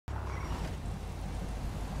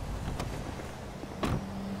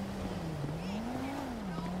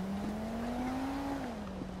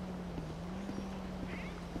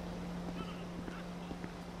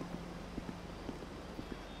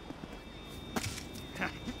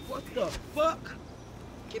What the fuck?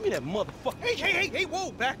 Give me that motherfucker. Hey,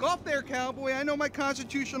 whoa, back off there, cowboy. I know my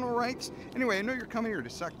constitutional rights. Anyway, I know you're coming here to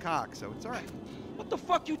suck cock, so it's all right. What the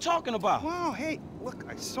fuck you talking about? Wow, hey, look,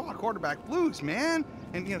 I saw Quarterback Blues, man.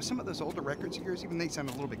 And, you know, some of those older records of yours, even they sound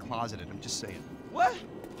a little bit closeted, I'm just saying. What?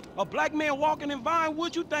 A black man walking in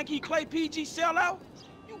Vinewood, you think he Clay PG sellout?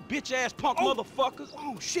 You bitch-ass punk motherfuckers.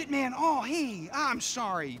 Oh, shit, man. Oh, hey, I'm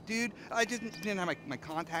sorry, dude. I didn't have my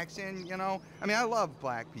contacts in, you know? I mean, I love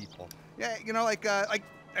black people. Yeah, you know, like,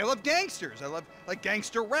 I love gangsters. I love, like,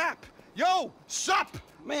 gangster rap. Yo, sup?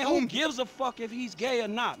 Man, who gives a fuck if he's gay or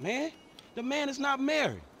not, man? The man is not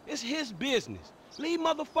married. It's his business. Leave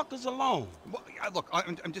motherfuckers alone. Well, look,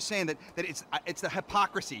 I'm just saying that it's the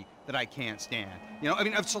hypocrisy that I can't stand. You know, I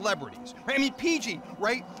mean, of celebrities. Right? I mean, PG,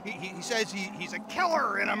 right? He says he's a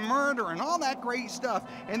killer and a murderer and all that great stuff.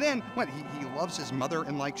 And then, what, he loves his mother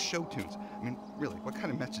and likes show tunes. I mean, really, what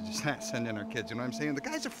kind of message is that sending our kids? You know what I'm saying? The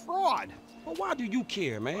guy's a fraud. Well, why do you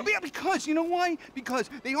care, man? Well, yeah, because, you know why? Because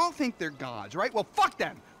they all think they're gods, right? Well, fuck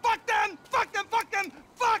them! Fuck them! Fuck them! Fuck them!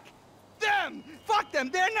 Fuck them! Fuck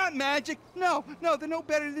them! They're not magic! No, they're no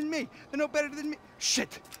better than me. They're no better than me.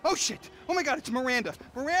 Shit! Oh, shit! Oh my God, it's Miranda!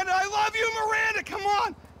 Miranda, I love you, Miranda! Come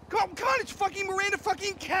on! Come on, it's fucking Miranda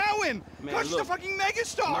fucking Cowan! Man, God, she's a fucking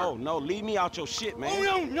megastar! No, leave me out your shit, man.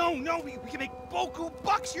 Oh, no, we can make boku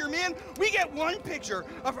bucks here, man! We get one picture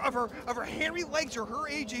of her hairy legs or her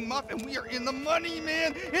aging muff, and we are in the money,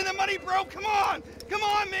 man! In the money, bro! Come on! Come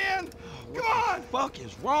on, man! Come on! What the fuck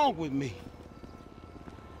is wrong with me?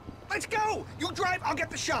 Let's go! You drive, I'll get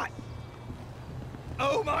the shot!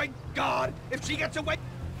 Oh my God! If she gets away...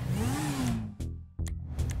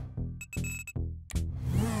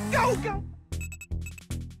 Go!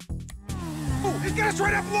 Oh, get us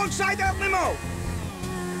right up alongside that limo!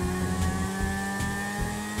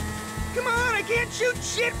 Come on, I can't shoot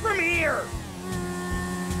shit from here!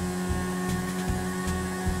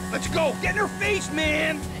 Let's go! Get in her face,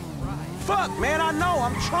 man! Fuck, man, I know,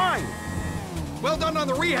 I'm trying. Well done on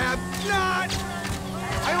the rehab. Not!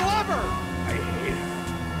 I love her! I hate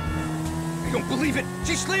her. I don't believe it.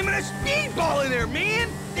 She's slamming a speedball in there, man!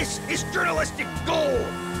 This is journalistic gold!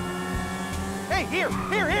 Hey, here!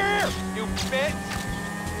 You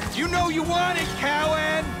bitch! You know you want it,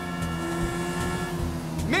 Cowan!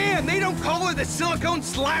 Man, they don't call her the silicone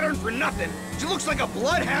slattern for nothing. She looks like a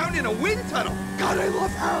bloodhound in a wind tunnel. God, I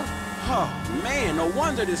love her! Oh, man, no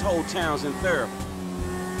wonder this whole town's in therapy.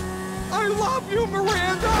 I love you,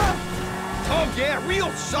 Miranda! Oh, yeah,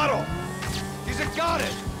 real subtle. She's a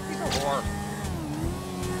goddess. She's a whore.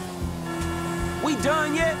 We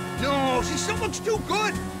done yet? No, she still looks too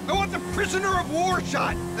good. I want the prisoner of war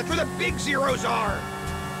shot. That's where the big zeros are.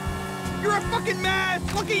 You're a fucking mess.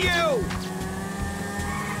 Look at you.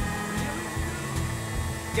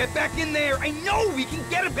 Get back in there. I know we can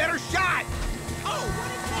get a better shot. Oh,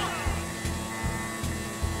 what is that?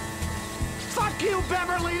 Fuck you,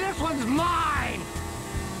 Beverly! This one's mine!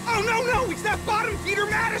 Oh, no! It's that bottom feeder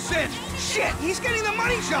Madison! Shit, he's getting the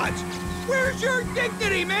money shots! Where's your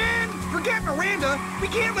dignity, man? Forget Miranda. We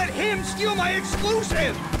can't let him steal my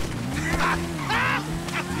exclusive!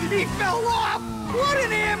 He fell off! What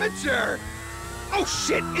an amateur! Oh,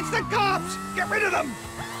 shit, it's the cops! Get rid of them!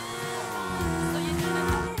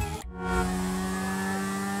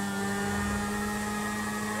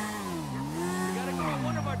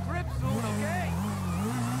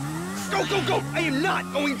 Go! I am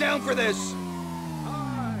not going down for this!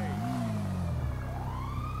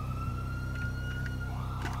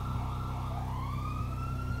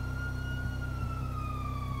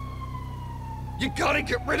 You gotta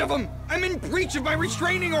get rid of him! I'm in breach of my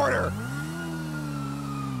restraining order!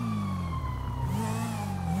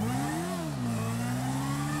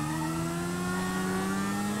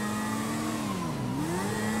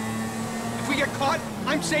 If we get caught,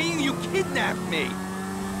 I'm saying you kidnapped me!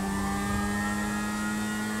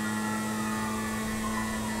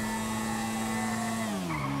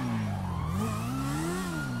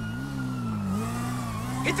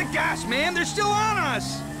 Hit the gas, man! They're still on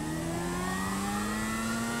us!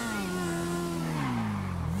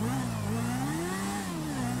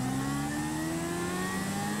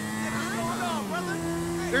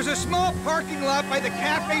 There's a small parking lot by the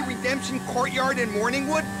Cafe Redemption Courtyard in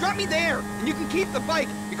Morningwood. Drop me there, and you can keep the bike,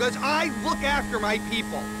 because I look after my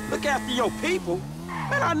people. Look after your people?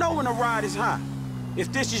 Man, I know when a ride is hot.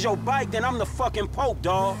 If this is your bike, then I'm the fucking Pope,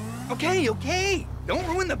 dawg. Okay. Don't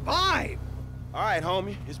ruin the vibe. All right,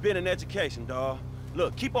 homie. It's been an education, dawg.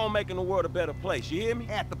 Look, keep on making the world a better place, you hear me?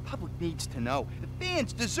 Yeah, the public needs to know. The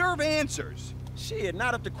fans deserve answers. Shit,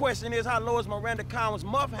 not if the question is how low is Miranda Cowan's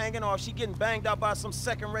muff hanging or if she getting banged out by some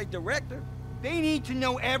second-rate director. They need to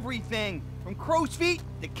know everything, from crow's feet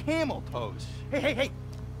to camel toes. Hey.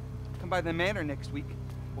 Come by the manor next week.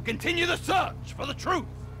 We'll continue the search for the truth.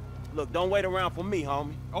 Look, don't wait around for me,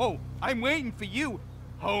 homie. Oh, I'm waiting for you,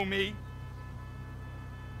 homie.